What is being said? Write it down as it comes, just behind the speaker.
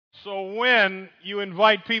So when you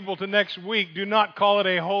invite people to next week, do not call it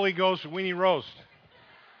a Holy Ghost weenie roast.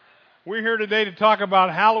 We're here today to talk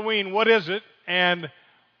about Halloween. What is it? And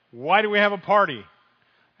why do we have a party?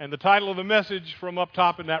 And the title of the message from up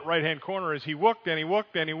top in that right-hand corner is He Wooked, and He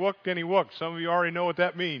Wooked, and He Wooked, and He Wooked. Some of you already know what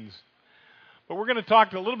that means. But we're going to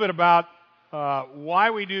talk a little bit about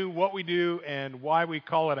why we do what we do and why we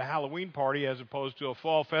call it a Halloween party as opposed to a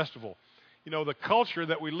fall festival. You know, the culture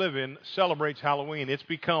that we live in celebrates Halloween. It's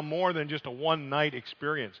become more than just a one-night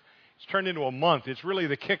experience. It's turned into a month. It's really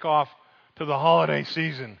the kickoff to the holiday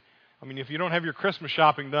season. I mean, if you don't have your Christmas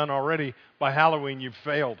shopping done already by Halloween, you've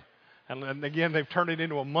failed. And again, they've turned it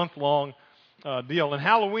into a month-long deal. And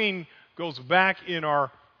Halloween goes back in our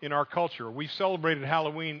culture. We've celebrated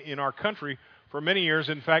Halloween in our country for many years.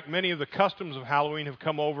 In fact, many of the customs of Halloween have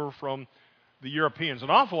come over from the Europeans.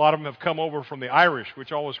 An awful lot of them have come over from the Irish,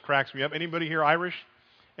 which always cracks me up. Anybody here Irish?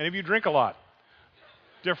 Any of you drink a lot?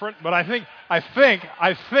 Different, but I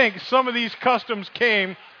think some of these customs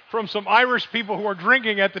came from some Irish people who were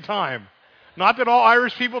drinking at the time. Not that all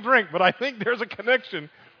Irish people drink, but I think there's a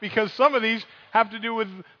connection because some of these have to do with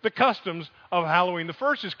the customs of Halloween. The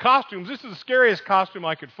first is costumes. This is the scariest costume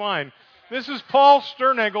I could find. This is Paul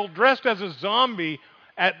Sternagel dressed as a zombie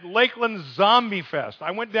at Lakeland Zombie Fest.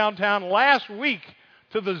 I went downtown last week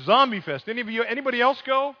to the Zombie Fest. Anybody else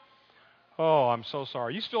go? Oh, I'm so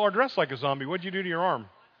sorry. You still are dressed like a zombie. What'd you do to your arm?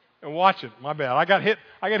 And watch it. My bad. I got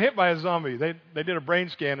hit by a zombie. They did a brain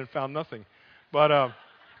scan and found nothing. But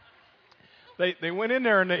they went in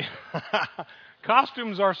there and they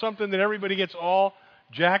costumes are something that everybody gets all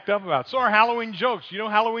jacked up about. So are Halloween jokes. You know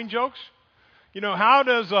Halloween jokes? You know, how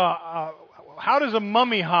does a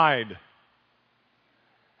mummy hide?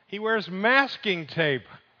 He wears masking tape.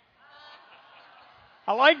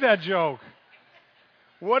 I like that joke.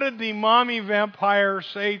 What did the mommy vampire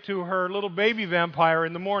say to her little baby vampire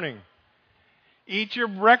in the morning? Eat your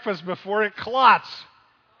breakfast before it clots.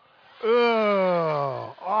 Ugh,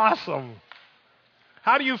 awesome.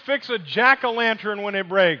 How do you fix a jack-o'-lantern when it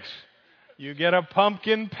breaks? You get a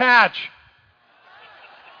pumpkin patch.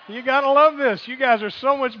 You got to love this. You guys are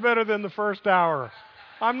so much better than the first hour.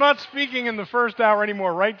 I'm not speaking in the first hour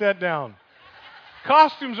anymore. Write that down.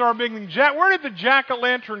 Costumes are a big thing. Where did the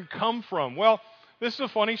jack-o'-lantern come from? Well, this is a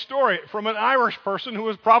funny story from an Irish person who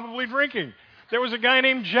was probably drinking. There was a guy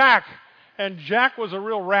named Jack, and Jack was a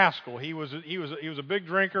real rascal. He was a big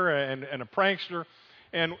drinker and a prankster.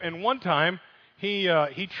 And one time he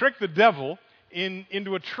tricked the devil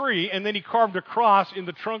into a tree, and then he carved a cross in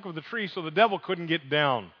the trunk of the tree so the devil couldn't get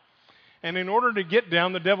down. And in order to get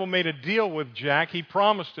down, the devil made a deal with Jack. He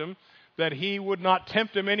promised him that he would not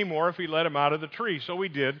tempt him anymore if he let him out of the tree. So he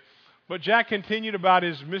did. But Jack continued about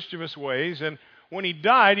his mischievous ways. And when he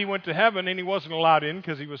died, he went to heaven, and he wasn't allowed in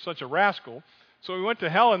because he was such a rascal. So he went to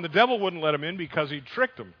hell, and the devil wouldn't let him in because he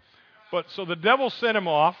tricked him. So the devil sent him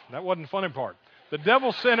off. That wasn't the funny part. The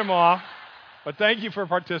devil sent him off. But thank you for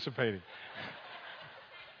participating.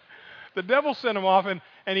 The devil sent him off,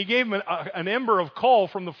 and he gave him an ember of coal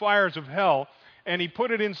from the fires of hell, and he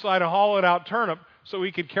put it inside a hollowed-out turnip so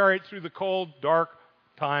he could carry it through the cold, dark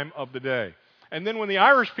time of the day. And then when the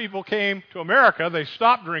Irish people came to America, they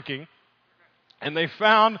stopped drinking, and they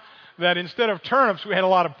found that instead of turnips, we had a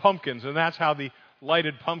lot of pumpkins, and that's how the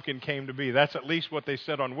lighted pumpkin came to be. That's at least what they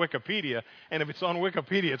said on Wikipedia, and if it's on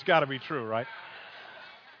Wikipedia, it's got to be true, right?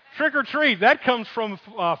 Trick or treat, that comes from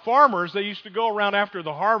farmers. They used to go around after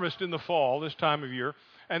the harvest in the fall, this time of year,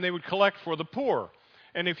 and they would collect for the poor.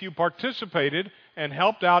 And if you participated and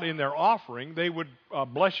helped out in their offering, they would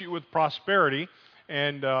bless you with prosperity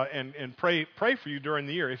and pray for you during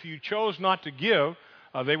the year. If you chose not to give,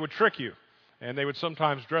 they would trick you. And they would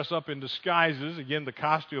sometimes dress up in disguises, again, the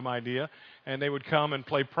costume idea, and they would come and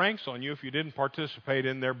play pranks on you if you didn't participate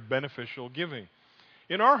in their beneficial giving.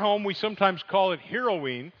 In our home, we sometimes call it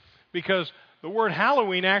Heroine because the word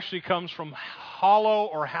Halloween actually comes from hollow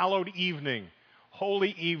or hallowed evening,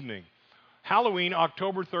 holy evening. Halloween,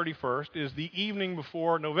 October 31st, is the evening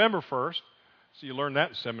before November 1st. So you learned that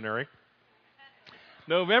in seminary.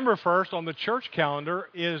 November 1st on the church calendar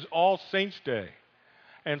is All Saints' Day.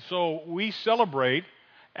 And so we celebrate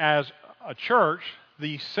as a church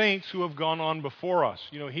the saints who have gone on before us.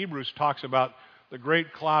 You know, Hebrews talks about the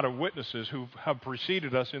great cloud of witnesses who have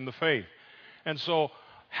preceded us in the faith. And so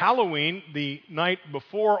Halloween, the night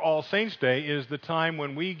before All Saints' Day, is the time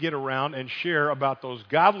when we get around and share about those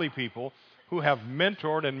godly people who have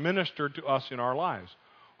mentored and ministered to us in our lives.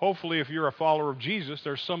 Hopefully, if you're a follower of Jesus,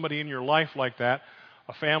 there's somebody in your life like that,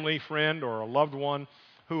 a family, friend, or a loved one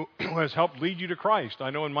who has helped lead you to Christ. I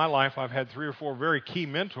know in my life I've had 3 or 4 very key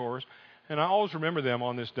mentors, and I always remember them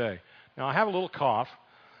on this day. Now, I have a little cough.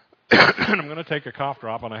 And I'm going to take a cough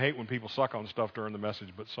drop, and I hate when people suck on stuff during the message,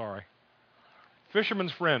 but sorry.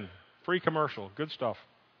 Fisherman's Friend, free commercial, good stuff.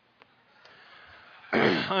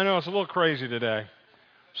 I know it's a little crazy today.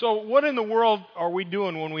 So what in the world are we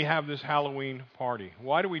doing when we have this Halloween party?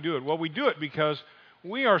 Why do we do it? Well, we do it because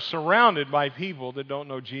we are surrounded by people that don't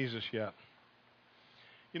know Jesus yet.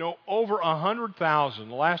 You know, over 100,000,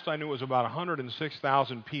 the last I knew it was about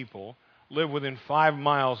 106,000 people live within 5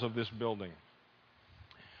 miles of this building.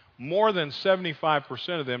 More than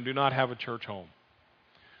 75% of them do not have a church home.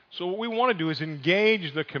 So what we want to do is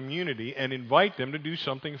engage the community and invite them to do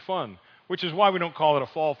something fun, which is why we don't call it a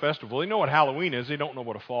fall festival. They know what Halloween is. They don't know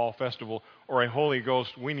what a fall festival or a Holy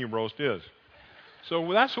Ghost weenie roast is.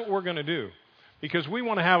 So that's what we're going to do, because we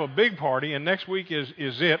want to have a big party, and next week is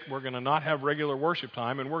it. We're going to not have regular worship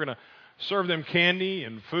time, and we're going to serve them candy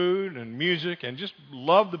and food and music and just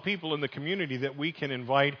love the people in the community that we can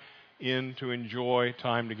invite in to enjoy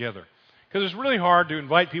time together. Because it's really hard to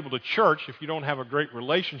invite people to church if you don't have a great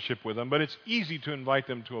relationship with them, but it's easy to invite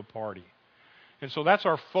them to a party. And so that's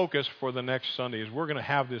our focus for the next Sunday, is we're going to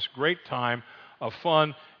have this great time of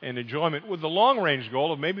fun and enjoyment with the long-range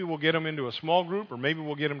goal of maybe we'll get them into a small group, or maybe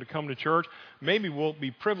we'll get them to come to church. Maybe we'll be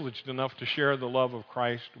privileged enough to share the love of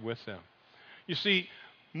Christ with them. You see,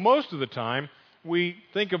 most of the time, we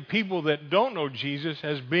think of people that don't know Jesus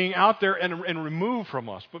as being out there and removed from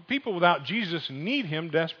us. But people without Jesus need Him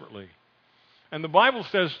desperately. And the Bible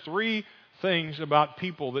says 3 things about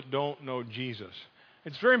people that don't know Jesus.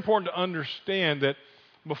 It's very important to understand that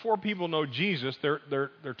before people know Jesus, they're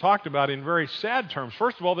talked about in very sad terms.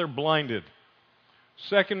 First of all, they're blinded.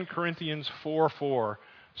 2 Corinthians 4:4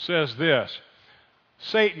 says this: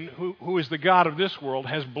 Satan, who is the god of this world,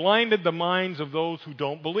 has blinded the minds of those who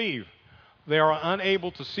don't believe. They are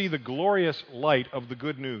unable to see the glorious light of the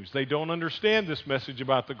good news. They don't understand this message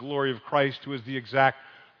about the glory of Christ, who is the exact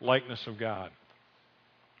likeness of God.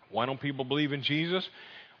 Why don't people believe in Jesus?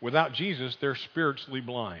 Without Jesus, they're spiritually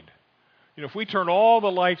blind. You know, if we turned all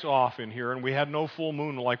the lights off in here and we had no full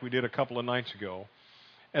moon like we did a couple of nights ago,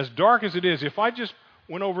 as dark as it is, if I just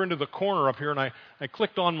went over into the corner up here and I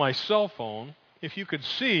clicked on my cell phone, if you could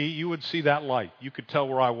see, you would see that light. You could tell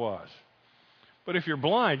where I was. But if you're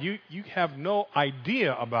blind, you have no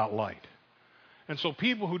idea about light. And so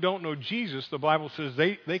people who don't know Jesus, the Bible says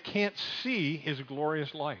they can't see His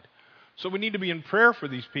glorious light. So we need to be in prayer for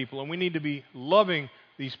these people, and we need to be loving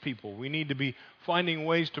these people. We need to be finding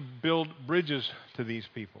ways to build bridges to these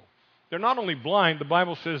people. They're not only blind, the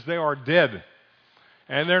Bible says they are dead.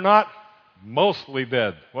 And they're not mostly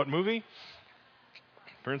dead. What movie?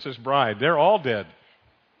 Princess Bride. They're all dead.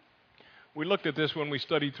 We looked at this when we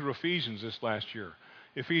studied through Ephesians this last year.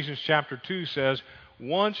 Ephesians chapter 2 says,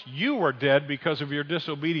 once you were dead because of your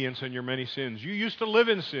disobedience and your many sins. You used to live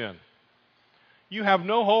in sin. You have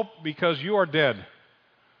no hope because you are dead.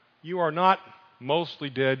 You are not mostly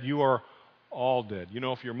dead. You are all dead. You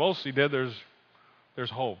know, if you're mostly dead, there's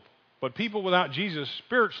hope. But people without Jesus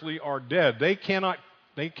spiritually are dead. They cannot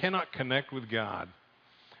connect with God.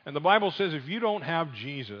 And the Bible says if you don't have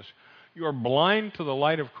Jesus, you are blind to the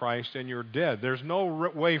light of Christ and you're dead. There's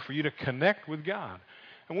no way for you to connect with God.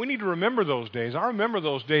 And we need to remember those days. I remember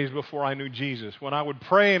those days before I knew Jesus, when I would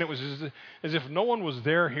pray and it was as if no one was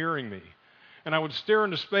there hearing me. And I would stare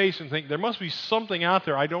into space and think, there must be something out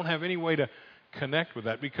there. I don't have any way to connect with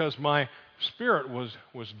that because my spirit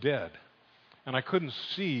was dead. And I couldn't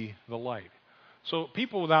see the light. So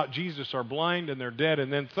people without Jesus are blind and they're dead.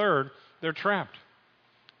 And then third, they're trapped.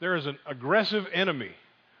 There is an aggressive enemy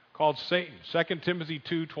called Satan. 2 Timothy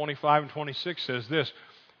 2:25 and 26 says this: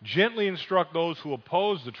 gently instruct those who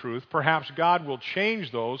oppose the truth. Perhaps God will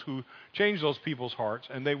change those people's hearts,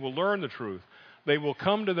 and they will learn the truth. They will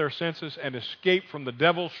come to their senses and escape from the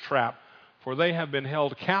devil's trap, for they have been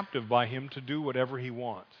held captive by him to do whatever he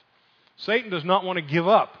wants. Satan does not want to give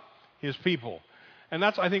up his people. And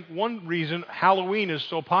that's, I think, one reason Halloween is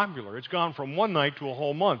so popular. It's gone from one night to a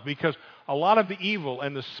whole month, because a lot of the evil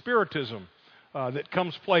and the spiritism that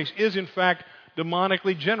comes place is, in fact,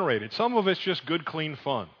 demonically generated. Some of it's just good, clean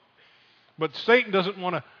fun. But Satan doesn't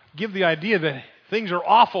want to give the idea that things are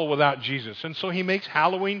awful without Jesus, and so he makes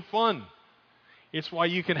Halloween fun. It's why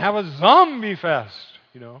you can have a zombie fest,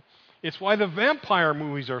 you know. It's why the vampire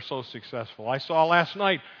movies are so successful. I saw last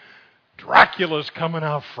night Dracula's coming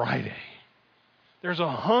out Friday. There's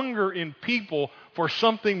a hunger in people for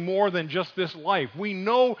something more than just this life. We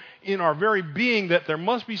know in our very being that there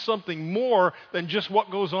must be something more than just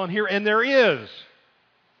what goes on here, and there is.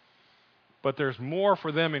 But there's more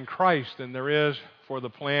for them in Christ than there is for the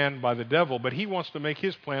plan by the devil. But he wants to make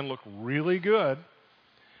his plan look really good.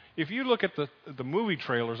 If you look at the movie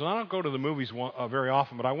trailers, and I don't go to the movies very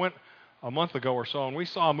often, but I went a month ago or so, and we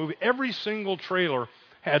saw a movie. Every single trailer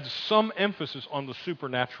had some emphasis on the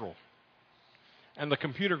supernatural. And the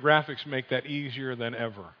computer graphics make that easier than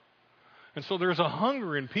ever. And so there's a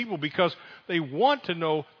hunger in people because they want to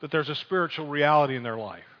know that there's a spiritual reality in their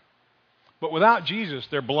life. But without Jesus,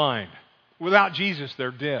 they're blind. Without Jesus,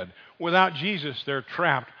 they're dead. Without Jesus, they're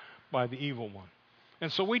trapped by the evil one.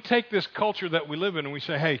 And so we take this culture that we live in and we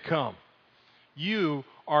say, hey, come. You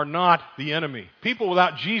are not the enemy. People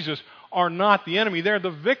without Jesus are not the enemy. They're the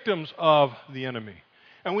victims of the enemy.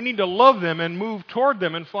 And we need to love them and move toward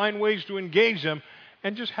them and find ways to engage them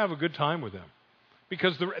and just have a good time with them.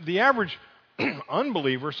 Because the average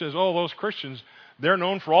unbeliever says, oh, those Christians, they're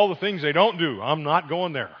known for all the things they don't do. I'm not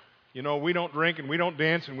going there. You know, we don't drink and we don't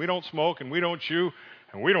dance and we don't smoke and we don't chew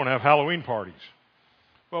and we don't have Halloween parties.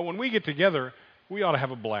 Well, when we get together, we ought to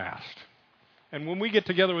have a blast. And when we get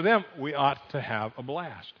together with them, we ought to have a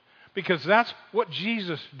blast. Because that's what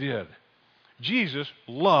Jesus did. Jesus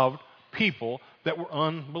loved people that were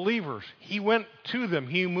unbelievers. He went to them.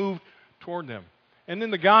 He moved toward them. And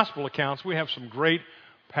in the gospel accounts, we have some great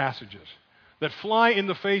passages that fly in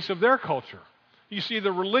the face of their culture. You see,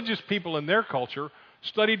 the religious people in their culture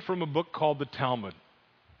studied from a book called the Talmud.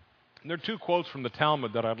 And there are two quotes from the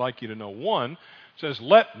Talmud that I'd like you to know. One says,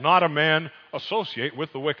 let not a man associate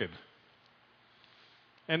with the wicked.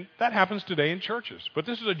 And that happens today in churches. But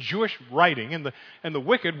this is a Jewish writing, and the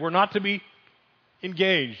wicked were not to be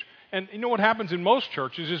engaged. And you know what happens in most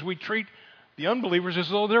churches is we treat the unbelievers as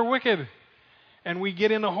though they're wicked. And we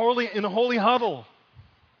get in a holy huddle.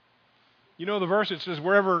 You know the verse, it says,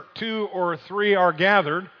 wherever 2 or 3 are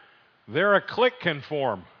gathered, there a clique can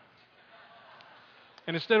form.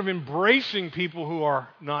 And instead of embracing people who are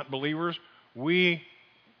not believers, we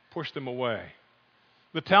push them away.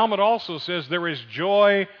 The Talmud also says there is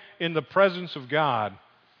joy in the presence of God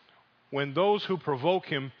when those who provoke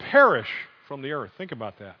him perish from the earth. Think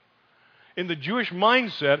about that. In the Jewish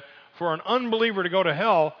mindset, for an unbeliever to go to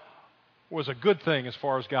hell was a good thing as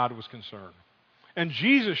far as God was concerned. And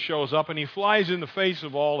Jesus shows up and he flies in the face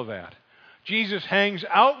of all of that. Jesus hangs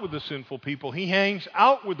out with the sinful people. He hangs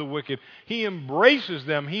out with the wicked. He embraces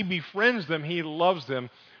them. He befriends them. He loves them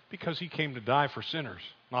because he came to die for sinners,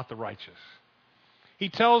 not the righteous. He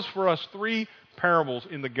tells for us 3 parables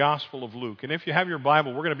in the Gospel of Luke. And if you have your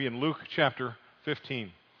Bible, we're going to be in Luke chapter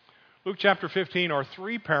 15. Luke chapter 15 are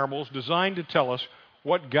 3 parables designed to tell us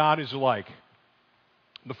what God is like.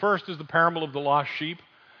 The first is the parable of the lost sheep.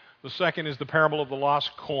 The second is the parable of the lost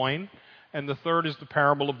coin. And the third is the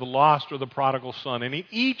parable of the lost or the prodigal son. And in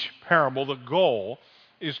each parable, the goal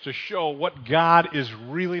is to show what God is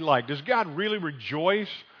really like. Does God really rejoice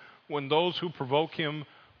when those who provoke him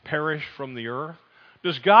perish from the earth?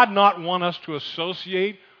 Does God not want us to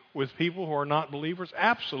associate with people who are not believers?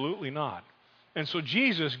 Absolutely not. And so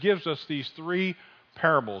Jesus gives us these 3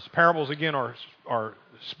 parables. Parables, again, are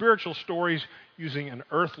spiritual stories using an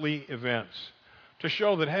earthly events to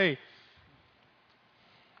show that, hey,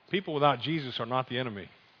 people without Jesus are not the enemy.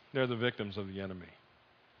 They're the victims of the enemy.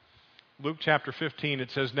 Luke chapter 15, it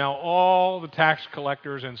says, now all the tax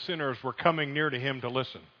collectors and sinners were coming near to him to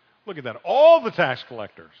listen. Look at that. All the tax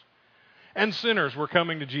collectors and sinners were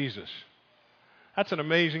coming to Jesus. That's an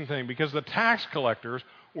amazing thing because the tax collectors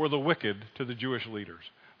were the wicked to the Jewish leaders.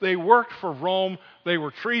 They worked for Rome. They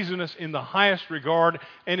were treasonous in the highest regard.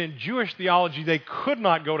 And in Jewish theology, they could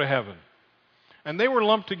not go to heaven. And they were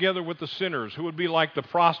lumped together with the sinners, who would be like the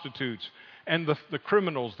prostitutes and the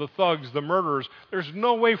criminals, the thugs, the murderers. There's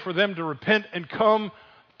no way for them to repent and come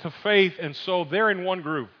to faith. And so they're in one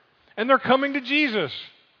group. And they're coming to Jesus.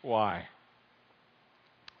 Why?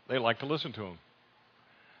 They like to listen to him.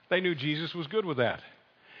 They knew Jesus was good with that.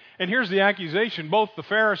 And here's the accusation. Both the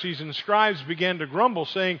Pharisees and the scribes began to grumble,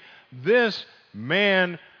 saying, this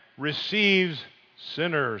man receives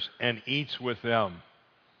sinners and eats with them.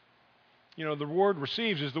 You know, the word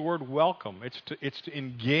receives is the word welcome. It's to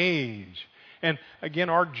engage. And again,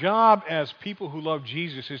 our job as people who love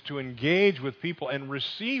Jesus is to engage with people and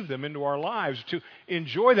receive them into our lives, to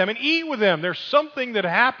enjoy them and eat with them. There's something that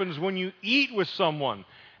happens when you eat with someone.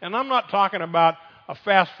 And I'm not talking about a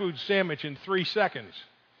fast food sandwich in 3 seconds.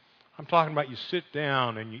 I'm talking about you sit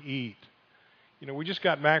down and you eat. You know, we just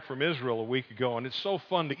got back from Israel a week ago, and it's so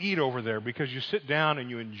fun to eat over there because you sit down and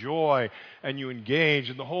you enjoy and you engage,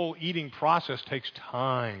 and the whole eating process takes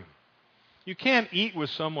time. You can't eat with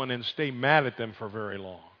someone and stay mad at them for very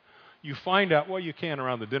long. You find out, well, you can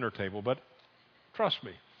around the dinner table, but trust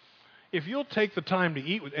me, if you'll take the time to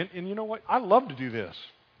eat with, and you know what? I love to do this.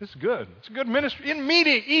 It's good. It's a good ministry.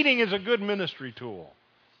 Eating is a good ministry tool.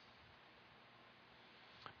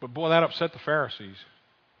 But boy, that upset the Pharisees.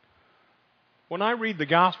 When I read the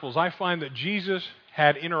Gospels, I find that Jesus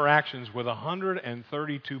had interactions with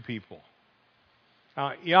 132 people.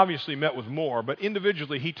 He obviously met with more, but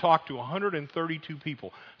individually he talked to 132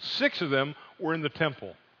 people. 6 of them were in the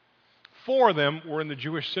temple. 4 of them were in the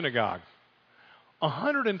Jewish synagogue.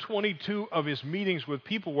 122 of his meetings with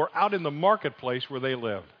people were out in the marketplace where they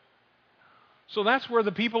lived. So that's where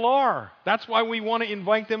the people are. That's why we want to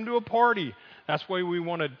invite them to a party. That's why we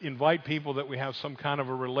want to invite people that we have some kind of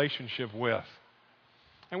a relationship with.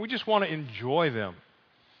 And we just want to enjoy them.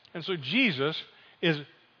 And so Jesus is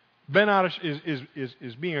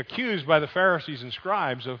being accused by the Pharisees and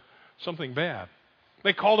scribes of something bad.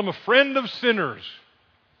 They called him a friend of sinners.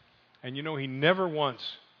 And you know, he never once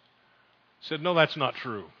said, no, that's not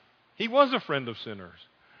true. He was a friend of sinners.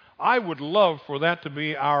 I would love for that to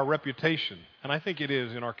be our reputation, and I think it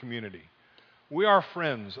is in our community. We are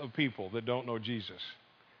friends of people that don't know Jesus.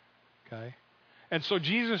 Okay? And so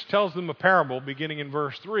Jesus tells them a parable beginning in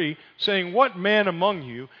verse 3, saying, what man among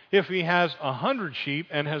you, if he has 100 sheep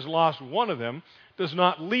and has lost one of them, does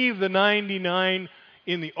not leave the 99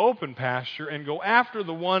 in the open pasture and go after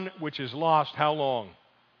the one which is lost? How long?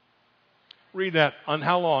 Read that. On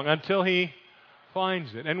how long? Until he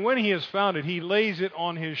finds it. And when he has found it, he lays it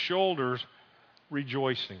on his shoulders,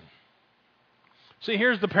 rejoicing. See,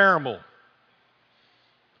 here's the parable.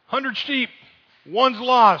 100 sheep, one's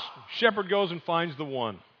lost. Shepherd goes and finds the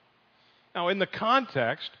one. Now, in the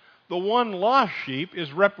context, the one lost sheep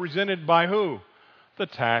is represented by who? The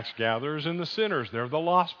tax gatherers and the sinners. They're the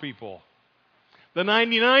lost people. The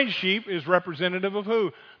 99 sheep is representative of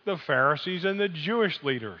who? The Pharisees and the Jewish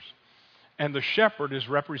leaders. And the shepherd is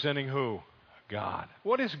representing who? God.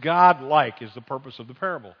 What is God like is the purpose of the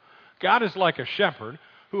parable. God is like a shepherd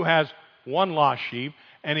who has one lost sheep,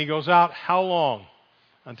 and he goes out how long?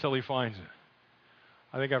 Until he finds it.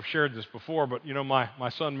 I think I've shared this before, but you know, my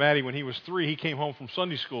son Matty, when he was 3, he came home from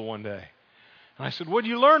Sunday school one day. And I said, what did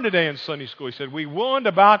you learn today in Sunday school? He said, we learned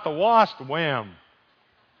about the wasp wham.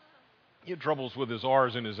 He had troubles with his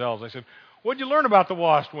R's and his L's. I said, what did you learn about the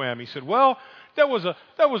wasp wham? He said, well, there was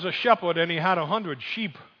a shepherd, and he had 100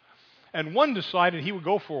 sheep. And one decided he would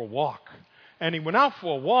go for a walk. And he went out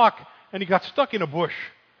for a walk, and he got stuck in a bush.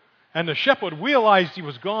 And the shepherd realized he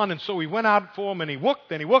was gone, and so he went out for him, and he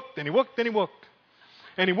looked, and he looked, and he looked, and he looked.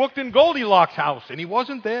 And he looked in Goldilocks' house, and he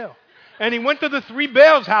wasn't there. And he went to the 3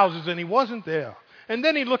 bears' houses, and he wasn't there. And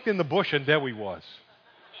then he looked in the bush, and there he was.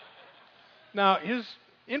 Now, his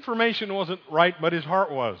information wasn't right, but his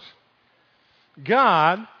heart was.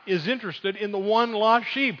 God is interested in the one lost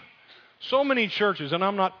sheep. So many churches, and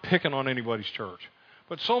I'm not picking on anybody's church,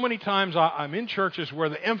 but so many times I'm in churches where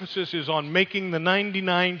the emphasis is on making the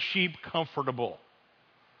 99 sheep comfortable.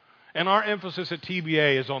 And our emphasis at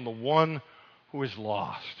TBA is on the one who is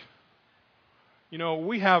lost. You know,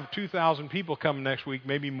 we have 2,000 people coming next week,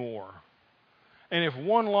 maybe more. And if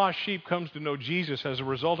one lost sheep comes to know Jesus as a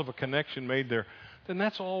result of a connection made there, then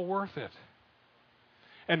that's all worth it.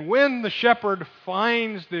 And when the shepherd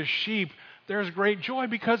finds this sheep, there's great joy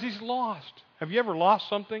because he's lost. Have you ever lost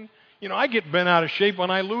something? You know, I get bent out of shape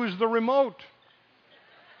when I lose the remote.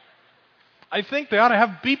 I think they ought to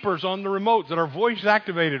have beepers on the remote that are voice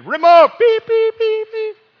activated. Remote! Beep, beep, beep,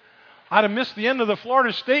 beep. I'd have missed the end of the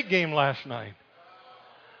Florida State game last night.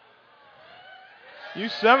 You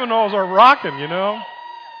Seminoles are rocking, you know.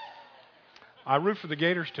 I root for the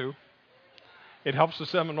Gators, too. It helps the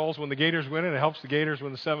Seminoles when the Gators win, and it helps the Gators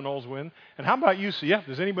when the Seminoles win. And how about UCF?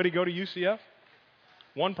 Does anybody go to UCF?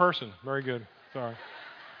 One person. Very good. Sorry.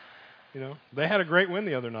 You know, they had a great win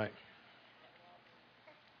the other night.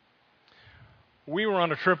 We were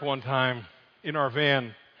on a trip one time in our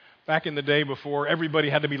van back in the day before everybody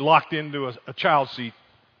had to be locked into a child seat.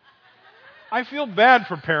 I feel bad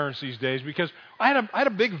for parents these days because I had a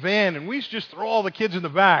big van, and we used to just throw all the kids in the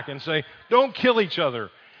back and say, don't kill each other.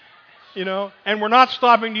 You know, and we're not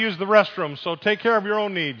stopping to use the restroom, so take care of your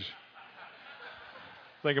own needs.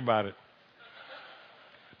 Think about it.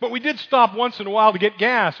 But we did stop once in a while to get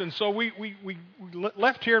gas, and so we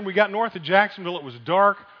left here and we got north of Jacksonville. It was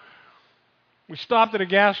dark. We stopped at a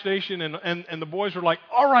gas station, and the boys were like,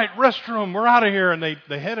 all right, restroom, we're out of here. And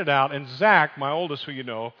they headed out, and Zach, my oldest, who you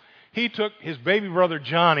know, he took his baby brother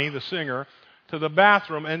Johnny, the singer, to the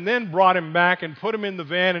bathroom and then brought him back and put him in the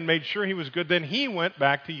van and made sure he was good. Then he went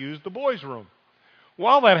back to use the boys' room.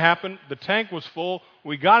 While that happened, the tank was full.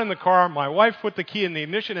 We got in the car. My wife put the key in the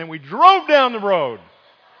ignition, and we drove down the road.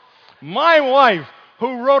 My wife,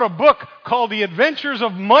 who wrote a book called The Adventures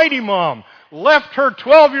of Mighty Mom, left her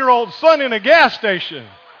 12-year-old son in a gas station.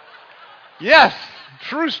 Yes,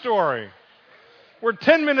 true story. We're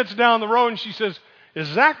 10 minutes down the road, and she says, Is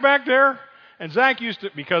Zach back there? And Zach used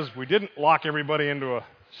to, because we didn't lock everybody into a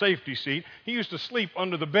safety seat, he used to sleep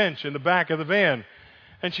under the bench in the back of the van.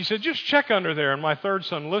 And she said, just check under there. And my third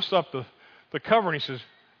son lifts up the cover and he says,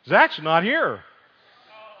 Zach's not here.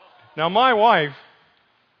 Now my wife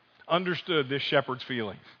understood this shepherd's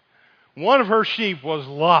feelings. One of her sheep was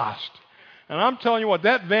lost. And I'm telling you what,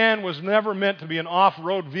 that van was never meant to be an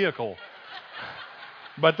off-road vehicle.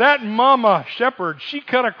 But that mama shepherd, she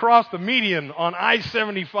cut across the median on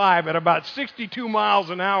I-75 at about 62 miles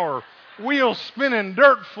an hour, wheels spinning,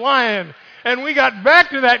 dirt flying, and we got back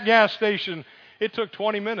to that gas station. It took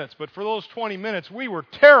 20 minutes, but for those 20 minutes, we were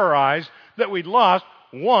terrorized that we'd lost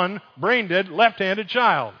one brain-dead left-handed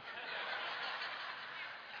child.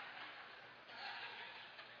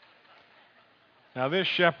 Now this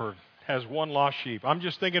shepherd has one lost sheep. I'm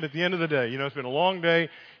just thinking at the end of the day, it's been a long day.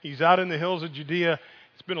 He's out in the hills of Judea.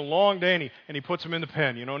 It's been a long day, and he puts them in the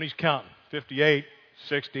pen, and he's counting. 58,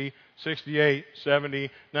 60, 68,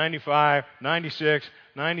 70, 95, 96,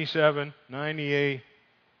 97, 98,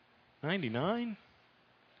 99.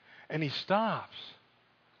 And he stops.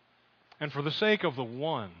 And for the sake of the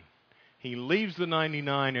one, he leaves the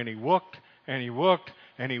 99, and he looked, and he looked,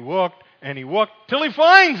 and he looked, and he looked, till he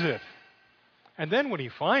finds it. And then when he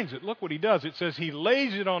finds it, look what he does. It says he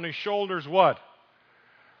lays it on his shoulders, what?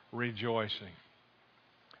 Rejoicing.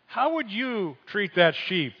 How would you treat that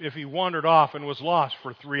sheep if he wandered off and was lost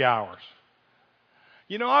for 3 hours?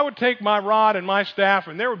 I would take my rod and my staff,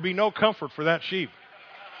 and there would be no comfort for that sheep.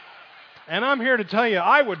 And I'm here to tell you,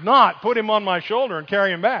 I would not put him on my shoulder and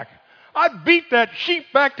carry him back. I'd beat that sheep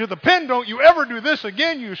back to the pen. Don't you ever do this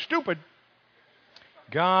again, you stupid.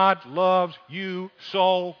 God loves you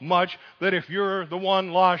so much that if you're the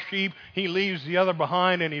one lost sheep, he leaves the other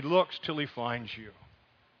behind and he looks till he finds you.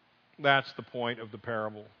 That's the point of the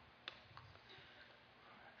parable.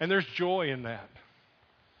 And there's joy in that.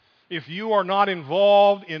 If you are not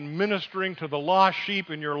involved in ministering to the lost sheep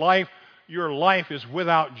in your life is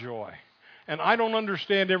without joy. And I don't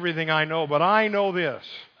understand everything I know, but I know this.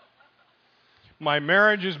 My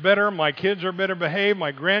marriage is better, my kids are better behaved,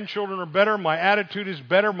 my grandchildren are better, my attitude is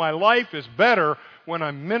better, my life is better when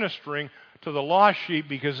I'm ministering to the lost sheep,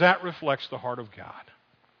 because that reflects the heart of God.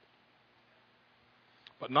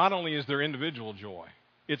 But not only is there individual joy,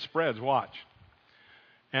 it spreads, watch.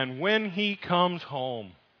 And when he comes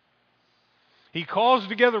home, he calls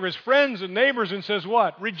together his friends and neighbors and says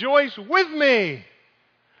what? Rejoice with me,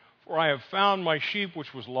 for I have found my sheep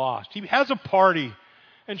which was lost. He has a party,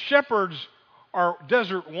 and shepherds are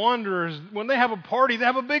desert wanderers. When they have a party, they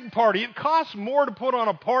have a big party. It costs more to put on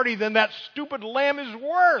a party than that stupid lamb is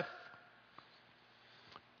worth.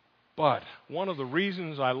 But one of the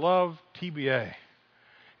reasons I love TBA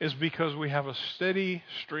is because we have a steady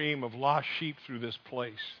stream of lost sheep through this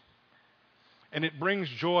place. And it brings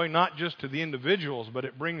joy not just to the individuals, but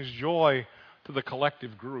it brings joy to the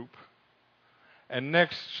collective group. And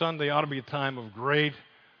next Sunday ought to be a time of great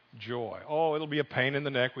joy. Oh, it'll be a pain in the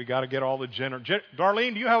neck. We got to get all the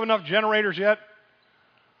Darlene, do you have enough generators yet?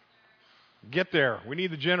 Get there. We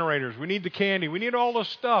need the generators. We need the candy. We need all the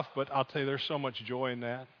stuff. But I'll tell you, there's so much joy in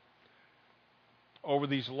that. Over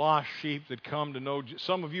these lost sheep that come to know.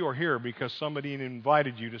 Some of you are here because somebody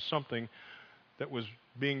invited you to something that was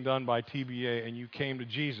being done by TBA, and you came to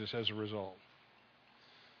Jesus as a result.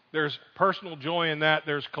 There's personal joy in that.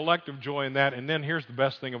 There's collective joy in that. And then here's the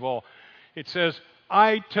best thing of all. It says,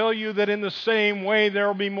 I tell you that in the same way there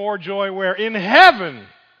will be more joy where? In heaven,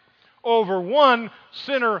 over one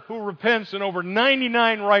sinner who repents and over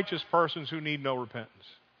 99 righteous persons who need no repentance.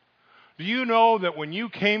 Do you know that when you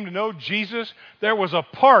came to know Jesus, there was a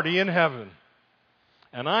party in heaven?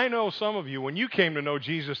 And I know some of you, when you came to know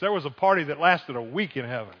Jesus, there was a party that lasted a week in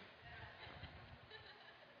heaven.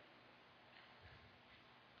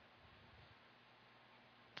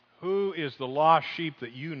 Who is the lost sheep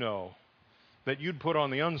that you know that you'd put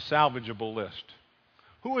on the unsalvageable list?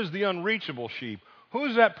 Who is the unreachable sheep? Who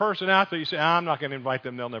is that person out there you say, I'm not going to invite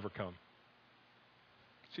them, they'll never come?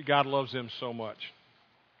 See, God loves them so much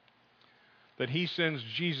that he sends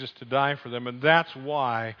Jesus to die for them, and that's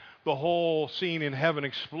why the whole scene in heaven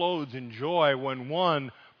explodes in joy when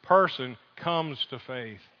one person comes to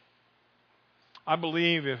faith. I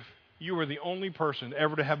believe if you were the only person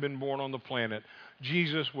ever to have been born on the planet,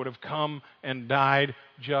 Jesus would have come and died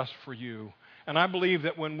just for you. And I believe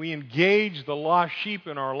that when we engage the lost sheep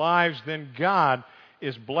in our lives, then God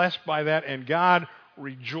is blessed by that, and God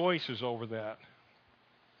rejoices over that.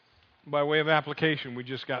 By way of application, we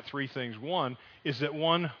just got 3 things. One is that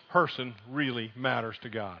one person really matters to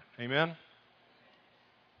God. Amen?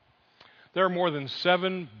 There are more than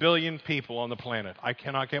 7 billion people on the planet. I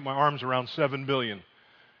cannot get my arms around 7 billion,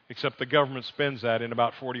 except the government spends that in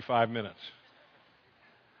about 45 minutes.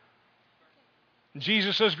 And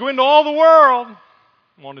Jesus says, go into all the world.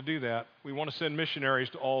 We want to do that. We want to send missionaries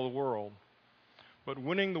to all the world. But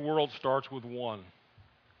winning the world starts with one.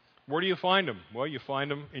 Where do you find them? Well, you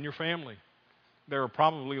find them in your family. There are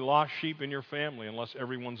probably lost sheep in your family unless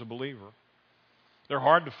everyone's a believer. They're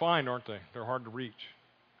hard to find, aren't they? They're hard to reach.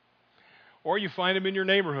 Or you find them in your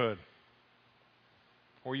neighborhood.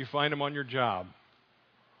 Or you find them on your job.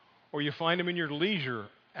 Or you find them in your leisure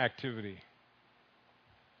activity.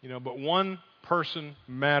 But one person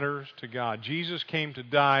matters to God. Jesus came to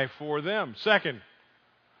die for them. Second,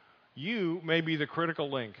 you may be the critical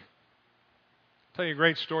link. I'll tell you a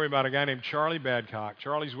great story about a guy named Charlie Badcock.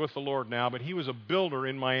 Charlie's with the Lord now, but he was a builder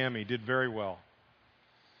in Miami, did very well.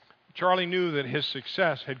 Charlie knew that his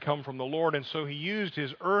success had come from the Lord, and so he used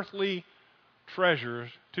his earthly treasures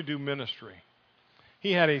to do ministry.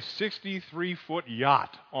 He had a 63-foot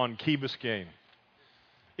yacht on Key Biscayne.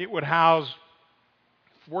 It would house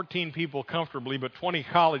 14 people comfortably, but 20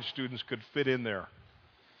 college students could fit in there.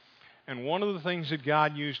 And one of the things that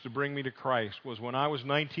God used to bring me to Christ was when I was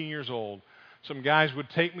 19 years old, some guys would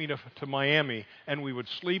take me to Miami, and we would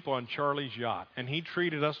sleep on Charlie's yacht. And he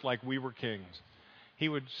treated us like we were kings. He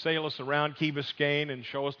would sail us around Key Biscayne and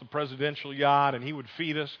show us the presidential yacht, and he would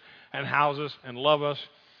feed us and house us and love us.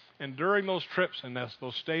 And during those trips and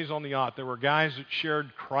those stays on the yacht, there were guys that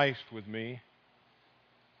shared Christ with me.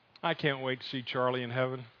 I can't wait to see Charlie in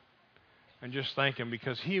heaven and just thank him,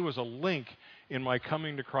 because he was a link in my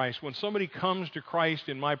coming to Christ. When somebody comes to Christ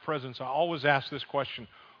in my presence, I always ask this question: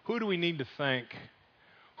 who do we need to thank?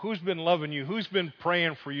 Who's been loving you? Who's been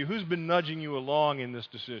praying for you? Who's been nudging you along in this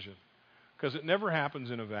decision? Because it never happens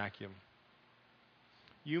in a vacuum.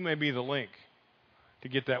 You may be the link to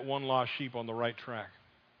get that one lost sheep on the right track.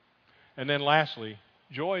 And then lastly,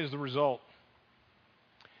 joy is the result.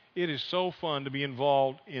 It is so fun to be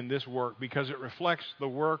involved in this work because it reflects the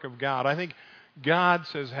work of God. I think God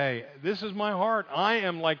says, hey, this is my heart. I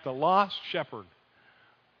am like the lost shepherd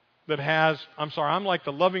I'm like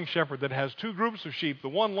the loving shepherd that has two groups of sheep, the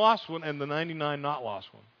one lost one and the 99 not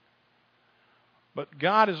lost one. But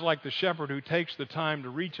God is like the shepherd who takes the time to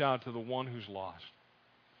reach out to the one who's lost.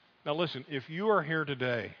 Now listen, if you are here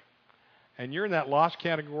today and you're in that lost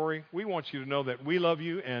category, we want you to know that we love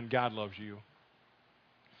you and God loves you.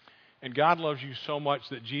 And God loves you so much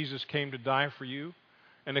that Jesus came to die for you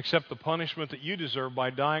and accept the punishment that you deserve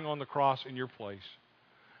by dying on the cross in your place.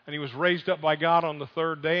 And he was raised up by God on the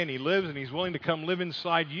third day, and he lives, and he's willing to come live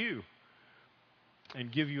inside you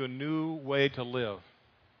and give you a new way to live.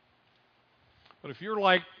 But if you're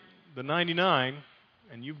like the 99,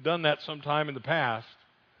 and you've done that sometime in the past,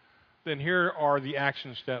 then here are the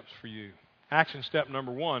action steps for you. Action step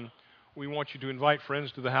number 1, we want you to invite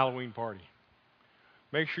friends to the Halloween party.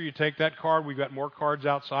 Make sure you take that card. We've got more cards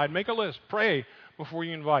outside. Make a list. Pray before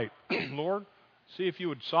you invite. Lord, see if you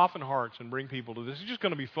would soften hearts and bring people to this. It's just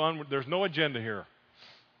going to be fun. There's no agenda here.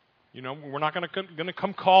 We're not going to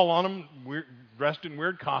come call on them dressed in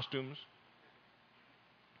weird costumes.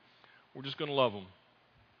 We're just going to love them.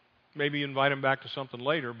 Maybe invite them back to something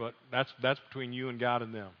later, but that's between you and God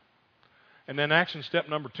and them. And then action step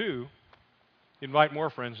number 2, invite more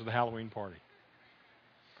friends to the Halloween party.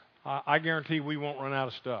 I guarantee we won't run out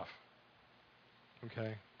of stuff.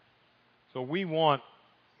 Okay? So we want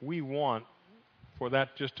for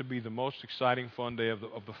that just to be the most exciting, fun day of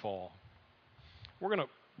the fall. We're going to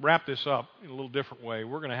wrap this up in a little different way.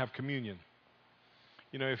 We're going to have communion.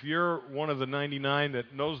 If you're one of the 99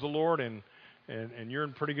 that knows the Lord and you're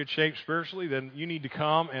in pretty good shape spiritually, then you need to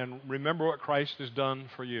come and remember what Christ has done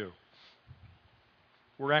for you.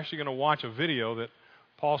 We're actually going to watch a video that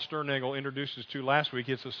Paul Sternagel introduced us to last week.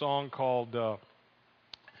 It's a song called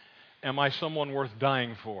Am I Someone Worth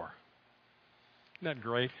Dying For? Isn't that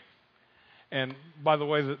great? And by the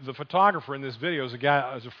way, the photographer in this video is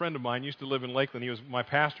a friend of mine, used to live in Lakeland. He was my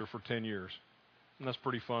pastor for 10 years. And that's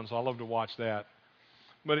pretty fun, so I love to watch that.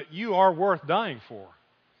 But you are worth dying for.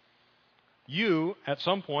 You, at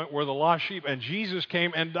some point, were the lost sheep, and Jesus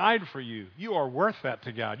came and died for you. You are worth that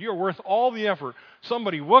to God. You are worth all the effort.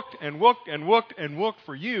 Somebody worked and worked and worked and worked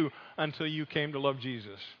for you until you came to love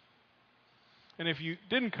Jesus. And if you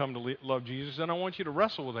didn't come to love Jesus, then I want you to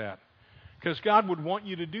wrestle with that. Because God would want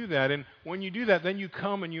you to do that. And when you do that, then you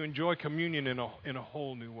come and you enjoy communion in a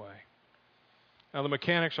whole new way. Now, the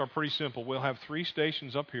mechanics are pretty simple. We'll have 3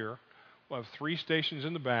 stations up here. We'll have 3 stations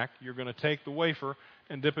in the back. You're going to take the wafer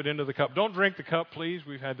and dip it into the cup. Don't drink the cup, please.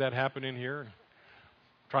 We've had that happen in here.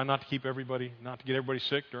 Try not to get everybody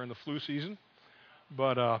sick during the flu season.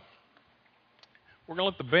 But We're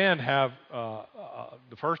going to let the band have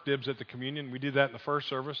the first dibs at the communion. We did that in the first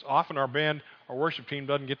service. Often our worship team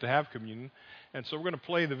doesn't get to have communion. And so we're going to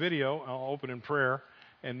play the video. I'll open in prayer.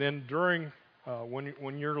 And then during,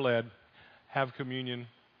 when you're led, have communion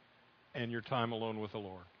and your time alone with the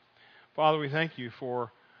Lord. Father, we thank you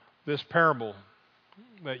for this parable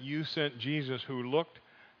that you sent Jesus, who looked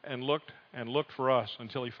and looked and looked for us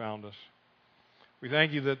until he found us. We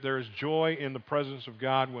thank you that there is joy in the presence of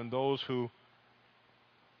God when those who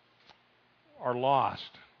are lost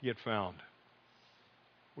get found.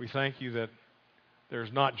 We thank you that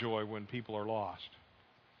there's not joy when people are lost.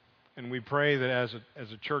 And we pray that as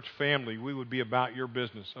a church family, we would be about your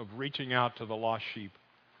business of reaching out to the lost sheep,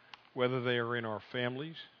 whether they are in our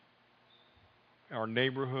families, our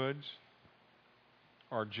neighborhoods,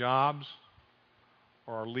 our jobs,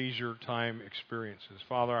 or our leisure time experiences.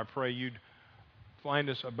 Father, I pray you'd find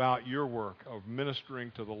us about your work of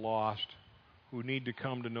ministering to the lost who need to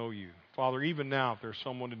come to know you. Father, even now, if there's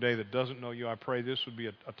someone today that doesn't know you, I pray this would be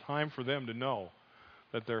a time for them to know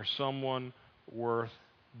that there's someone worth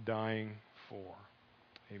dying for.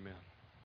 Amen.